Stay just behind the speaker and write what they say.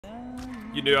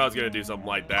You knew I was gonna do something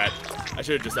like that. I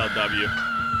should have just LW.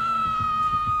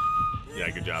 Yeah,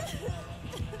 good job.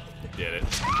 Did it.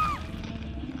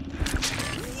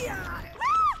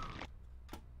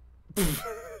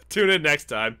 Tune in next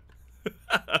time.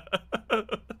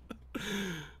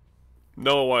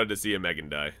 No one wanted to see a Megan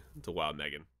die. It's a wild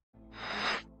Megan.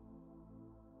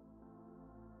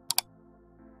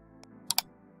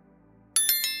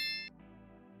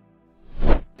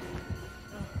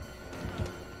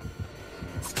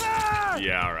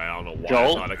 Yeah, alright, I don't know why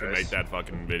Joel? I thought I could make that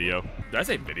fucking video. Did I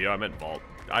say video? I meant vault.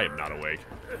 I am not awake.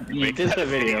 You did the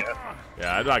video.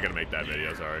 Yeah, I'm not gonna make that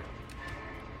video, sorry.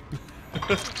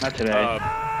 Not today.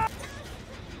 Now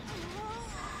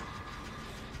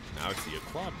I see a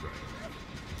quad break.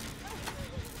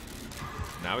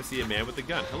 Now I see a man with a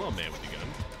gun. Hello, man with a gun.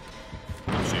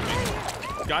 Don't shoot me.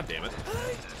 God damn it.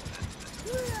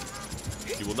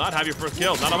 You will not have your first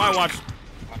kill. Not on my watch.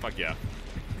 Fuck yeah.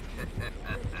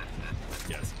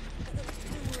 Yes.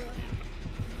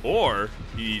 Or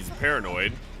he's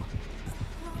paranoid.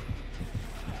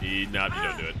 No, you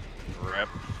don't do it. Rip.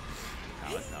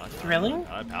 Really?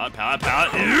 Pallet.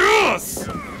 Yes!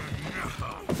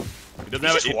 He doesn't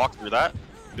have just walk through that?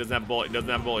 He doesn't have a bullet. He doesn't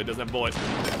have a bullet. He doesn't have a bullet.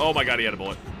 Oh my god, he had a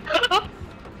bullet. I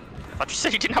thought you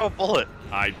said you didn't have a bullet.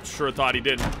 I sure thought he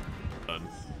didn't. Done.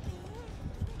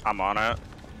 I'm on it.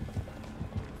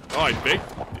 Oh, he's big.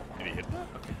 Did he hit that?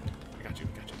 Okay. I got you.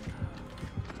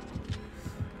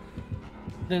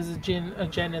 There's a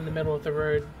gen in the middle of the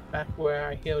road back where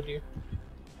I healed you.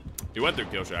 He went through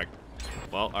Kill Shack.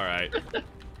 Well, alright.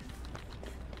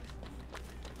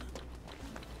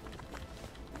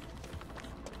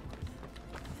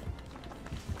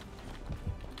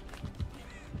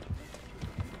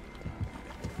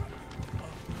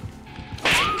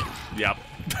 Yep.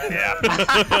 Yeah.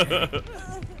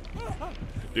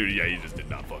 Dude, yeah, he just did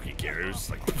not fucking care. He was just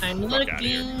like, I'm fuck outta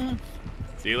here. looking.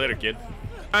 See you later, kid.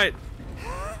 Alright.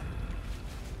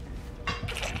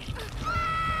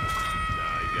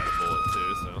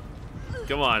 So,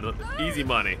 come on, easy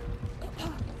money.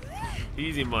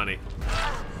 Easy money.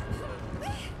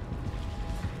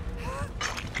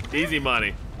 Easy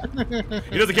money.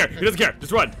 He doesn't care. He doesn't care.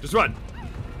 Just run. Just run.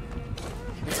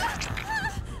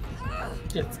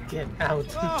 Just get out.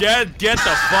 Get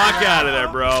the fuck out of there,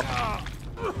 bro.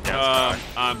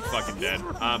 I'm fucking dead.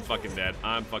 I'm fucking dead.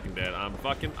 I'm fucking dead. I am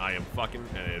fucking,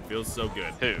 and it feels so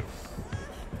good. Who?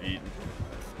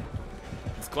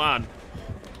 This clown.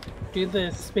 Do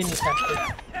the spinny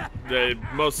tactic. They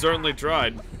most certainly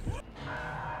tried.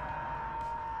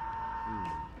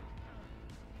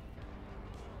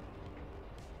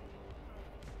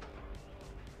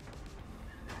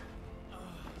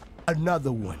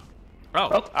 Another one. Oh.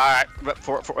 Alright, but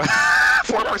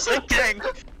 4% king.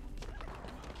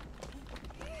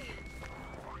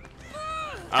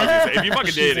 I was gonna say, if you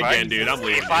fucking did it again, dude, I'm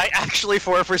leaving. If I actually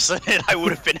 4%, I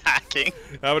would have been hacking.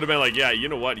 I would have been like, yeah, you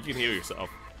know what? You can heal yourself.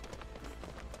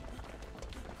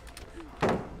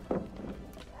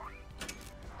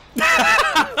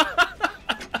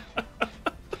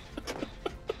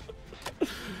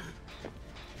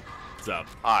 What's up?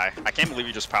 I can't believe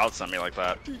you just pounced on me like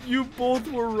that. You both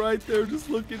were right there just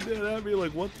looking dead at me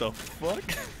like, what the fuck?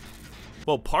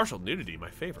 Well, partial nudity, my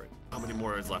favorite. How many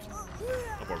more is left?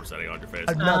 A 4% on your face.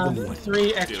 Another one. 3 See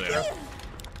you extra. later.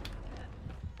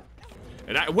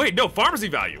 And wait, no, pharmacy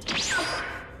value.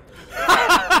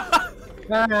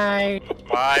 Bye.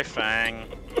 Bye, Fang.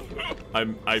 I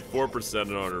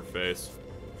 4% on her face.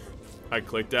 I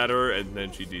clicked at her and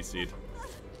then she DC'd.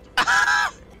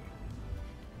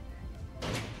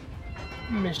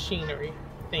 Machinery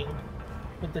thing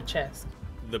with the chest.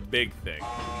 The big thing.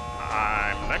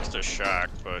 I'm next to Shaq,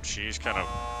 but she's kind of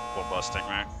busting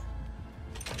me.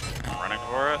 I'm running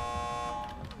for it.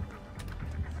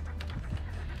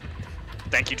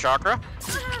 Thank you, Chakra.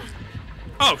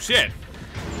 Oh shit!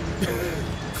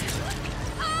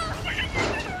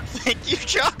 Thank you,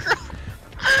 Chakra.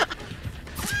 I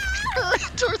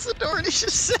ran towards the door and he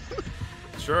just said.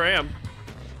 Sure am.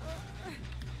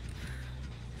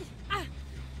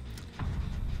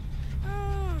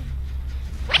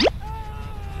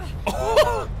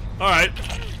 Oh, all right.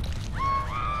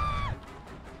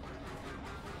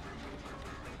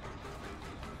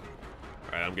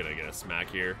 All right, I'm gonna get a smack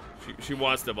here. She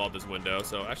wants to vault this window,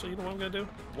 so actually, you know what I'm gonna do?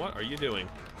 What are you doing?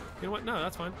 You know what? No,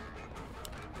 that's fine.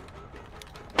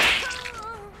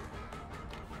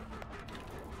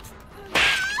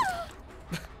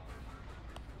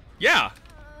 Yeah.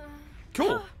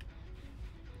 Cool.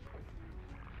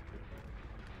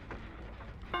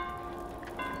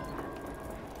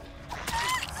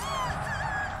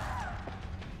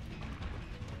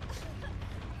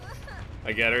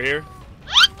 I get her here.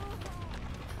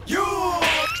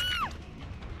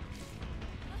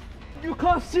 You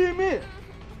can't see me.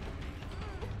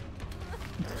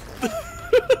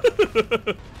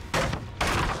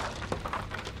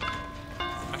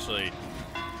 Actually.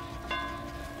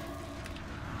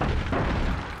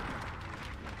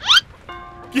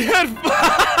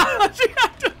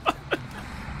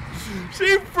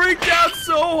 She freaked out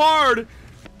so hard.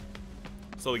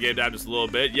 Slow the game down just a little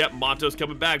bit. Yep, Monto's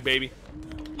coming back, baby.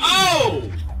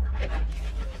 Oh!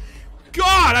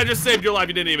 God, I just saved your life.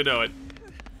 You didn't even know it.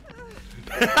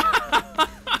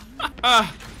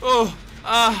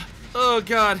 Oh,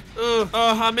 God.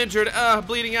 I'm injured.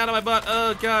 Bleeding out of my butt.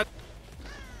 Oh, God.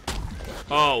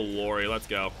 Oh, Lori, let's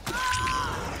go.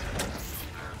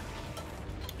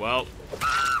 Well,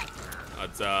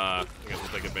 let's, I guess we'll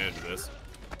take advantage of this.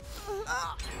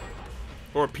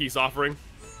 Or a peace offering.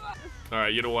 All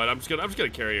right, you know what? I'm just gonna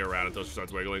carry her around until she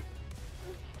starts wiggling.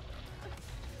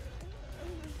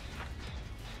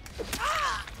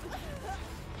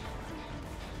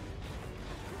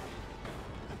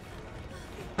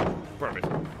 Perfect.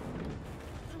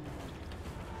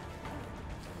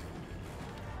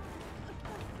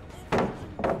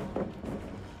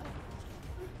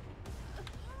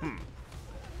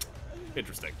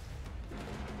 Interesting.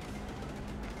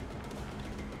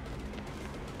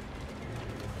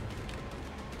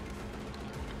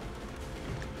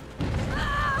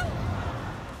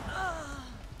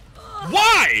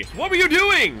 Why? What were you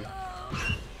doing?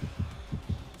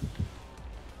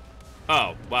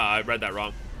 Oh, wow, I read that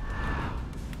wrong.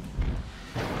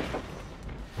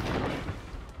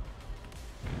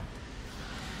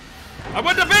 I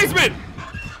went to basement!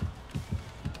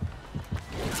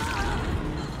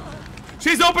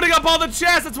 She's opening up all the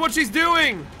chests, that's what she's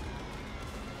doing!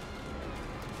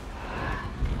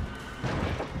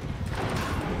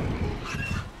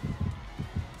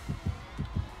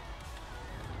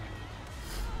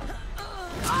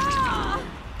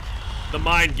 The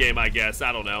mind game, I guess,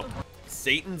 I don't know.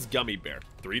 Satan's Gummy Bear.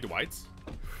 3 Dwights.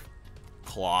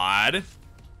 Claude.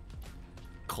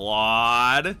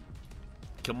 Claude.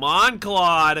 Come on,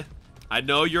 Claude. I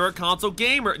know you're a console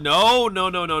gamer. No, no,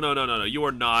 no, no, no, no, no, no. You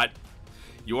are not.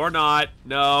 You are not.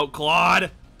 No,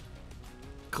 Claude.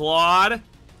 Claude.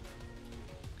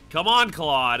 Come on,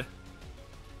 Claude.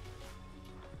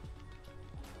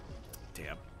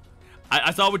 Damn.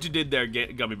 I saw what you did there,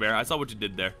 Gummy Bear. I saw what you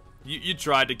did there. You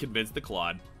tried to convince the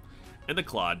Claude. And the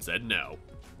Claude said no.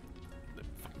 The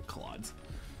fucking Claudes.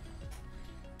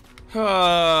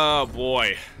 Oh,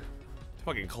 boy.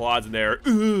 Fucking Claude's in there.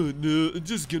 No, I'm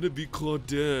just gonna be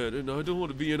Claudette, and I don't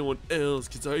want to be anyone else,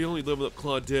 because I only level up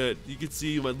Claudette. You can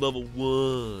see my level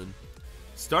 1.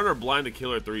 Starter blind to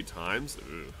kill her 3 times?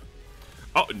 Ugh.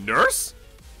 Oh, nurse?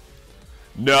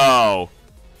 No.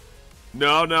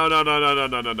 No, no, no, no, no, no,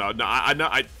 no, no, no. No,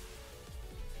 I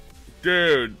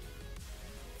Dude.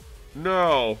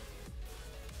 No.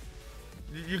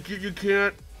 You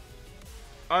can't.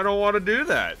 I don't want to do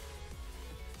that.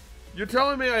 You're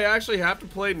telling me I actually have to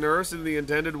play nurse in the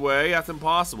intended way? That's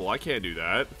impossible. I can't do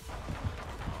that.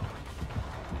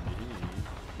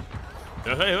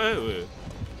 Hey.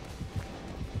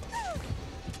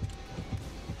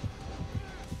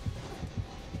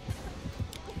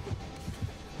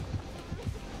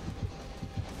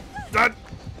 That.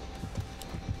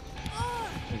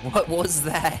 What was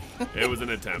that? It was an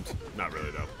attempt. Not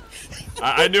really, though.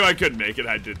 I knew I couldn't make it.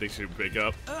 I did think she would pick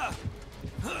up. Oh.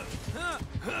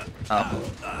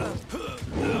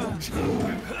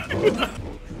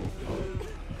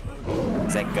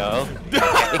 Does that go?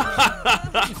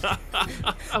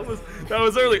 that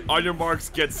was early. On your marks,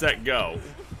 get set, go.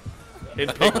 In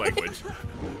pig language.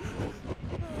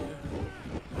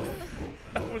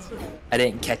 I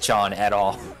didn't catch on at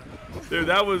all. Dude,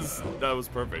 that was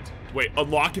perfect. Wait,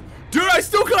 unlock it. Dude, I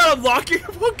still got unlocking.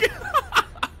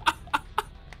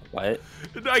 What?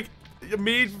 Like,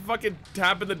 me fucking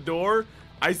tapping the door,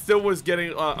 I still was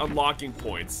getting unlocking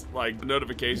points, like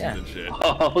notifications and shit.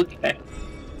 Oh, okay.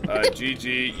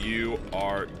 GG, you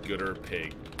are gooder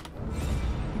pig.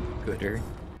 Gooder.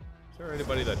 Is there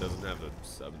anybody that doesn't have a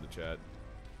sub in the chat?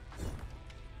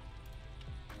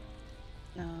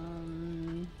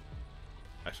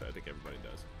 Actually, I think everybody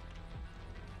does.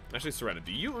 Actually, Surena,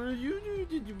 do you?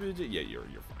 Yeah, you're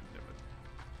fine. Never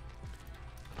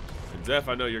mind. And Zeph,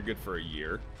 I know you're good for a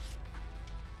year.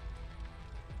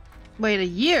 Wait, a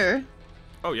year?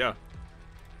 Oh yeah.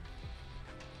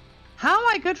 How am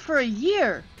I good for a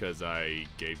year? Because I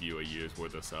gave you a year's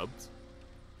worth of subs.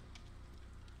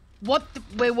 What?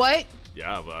 Wait, what?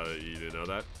 Yeah, you didn't know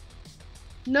that?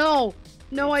 No,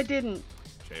 I didn't.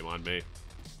 Shame on me.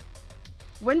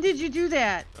 When did you do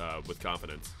that? With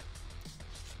confidence.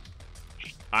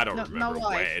 I don't remember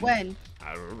when.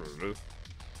 I don't remember.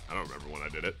 I don't remember when I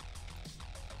did it.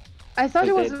 I thought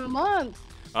it was a month.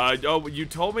 Oh, you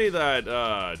told me that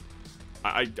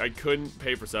I couldn't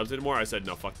pay for subs anymore. I said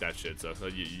no, fuck that shit. So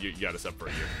you got a sub for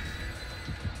a year.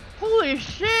 Holy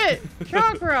shit,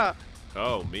 Chakra!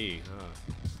 Oh, me.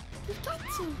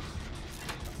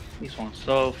 This one's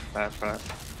so fast.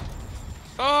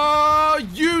 Oh,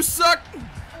 you suck!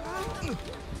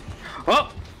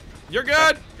 Oh! You're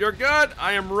good! You're good!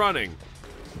 I am running.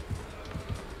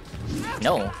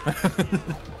 No.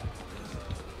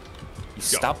 You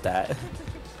stop that.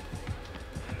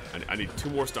 I need 2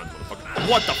 more stuns, motherfucker.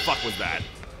 What the fuck was that?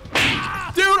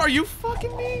 Dude, are you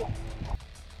fucking me?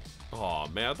 Oh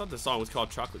man, I thought the song was called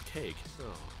Chocolate Cake.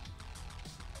 Oh.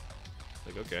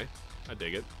 Like, okay. I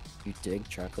dig it. You dig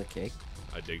chocolate cake?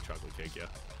 I dig chocolate cake, yeah.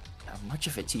 How much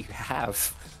of it do you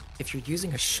have? If you're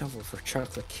using a shovel for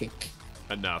chocolate cake,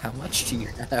 Enough. how much do you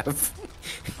have?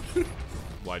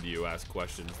 Why do you ask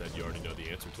questions that you already know the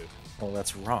answer to? Well,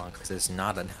 that's wrong, because there's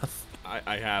not enough.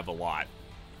 I have a lot.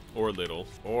 Or little.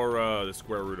 Or the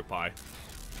square root of pi.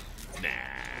 Nah.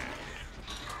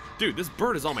 Dude, this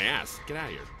bird is on my ass. Get out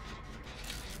of here.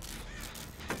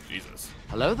 Jesus.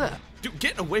 Hello there. Dude,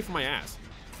 get away from my ass.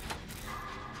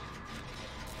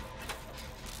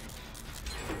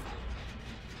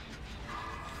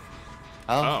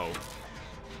 Oh.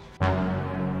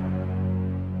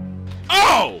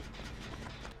 Oh!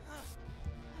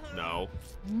 No.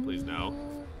 Please no.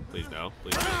 Please no.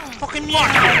 Please no. Fucking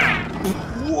yeah!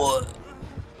 What?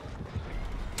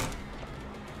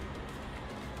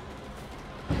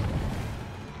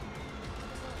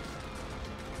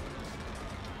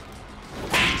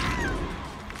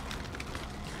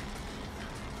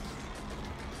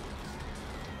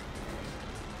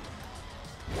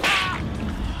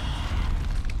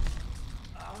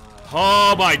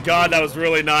 Oh my god, that was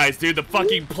really nice. Dude, the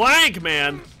fucking plank,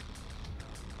 man!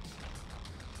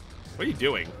 What are you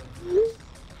doing?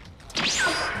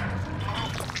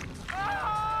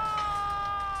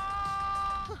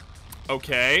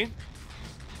 Okay.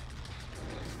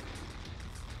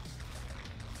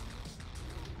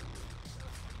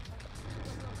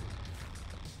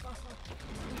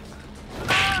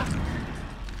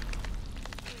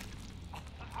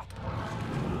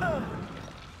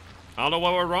 I don't know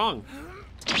what went wrong.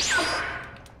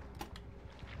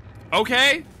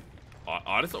 Okay.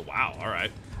 Honestly, wow. All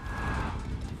right.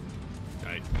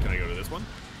 Can I go to this one?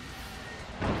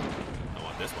 I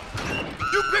want this one.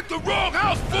 You picked the wrong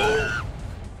house, fool!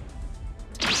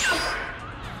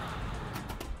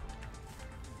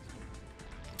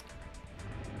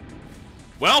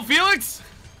 Well, Felix.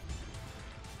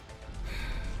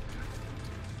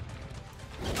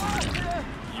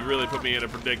 You really put me in a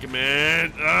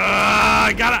predicament.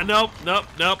 I got it. Nope.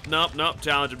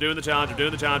 Challenge. I'm doing the challenge. I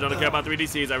don't care about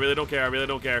 3DCs. I really don't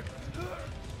care.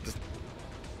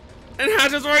 And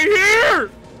Hatchet's right here!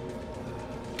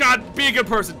 God, be a good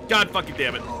person. God fucking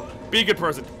damn it. Be a good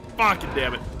person. Fucking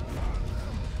damn it.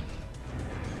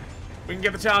 We can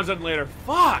get the challenge done later.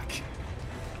 Fuck!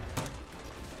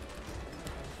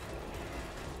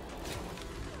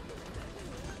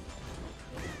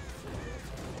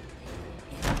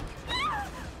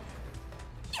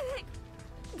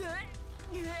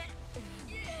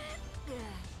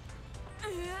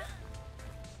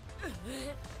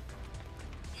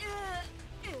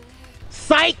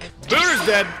 Psych! Booter's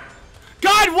dead.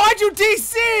 God, why'd you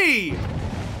DC?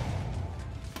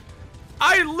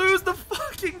 I lose the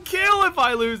fucking kill if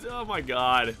I lose. Oh my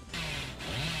god.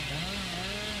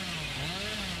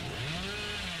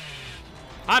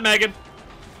 Hi, Megan.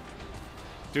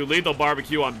 Dude, lethal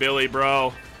barbecue on Billy,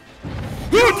 bro.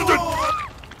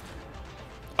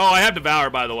 Oh, I have Devour,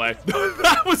 by the way.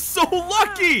 That was so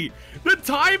lucky. The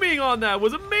timing on that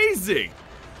was amazing.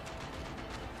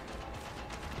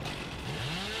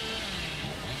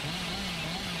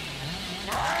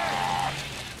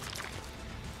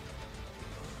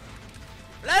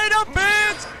 Light up,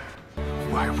 bitch!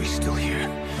 Why are we still here?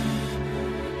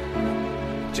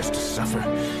 Just to suffer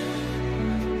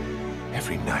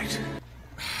every night.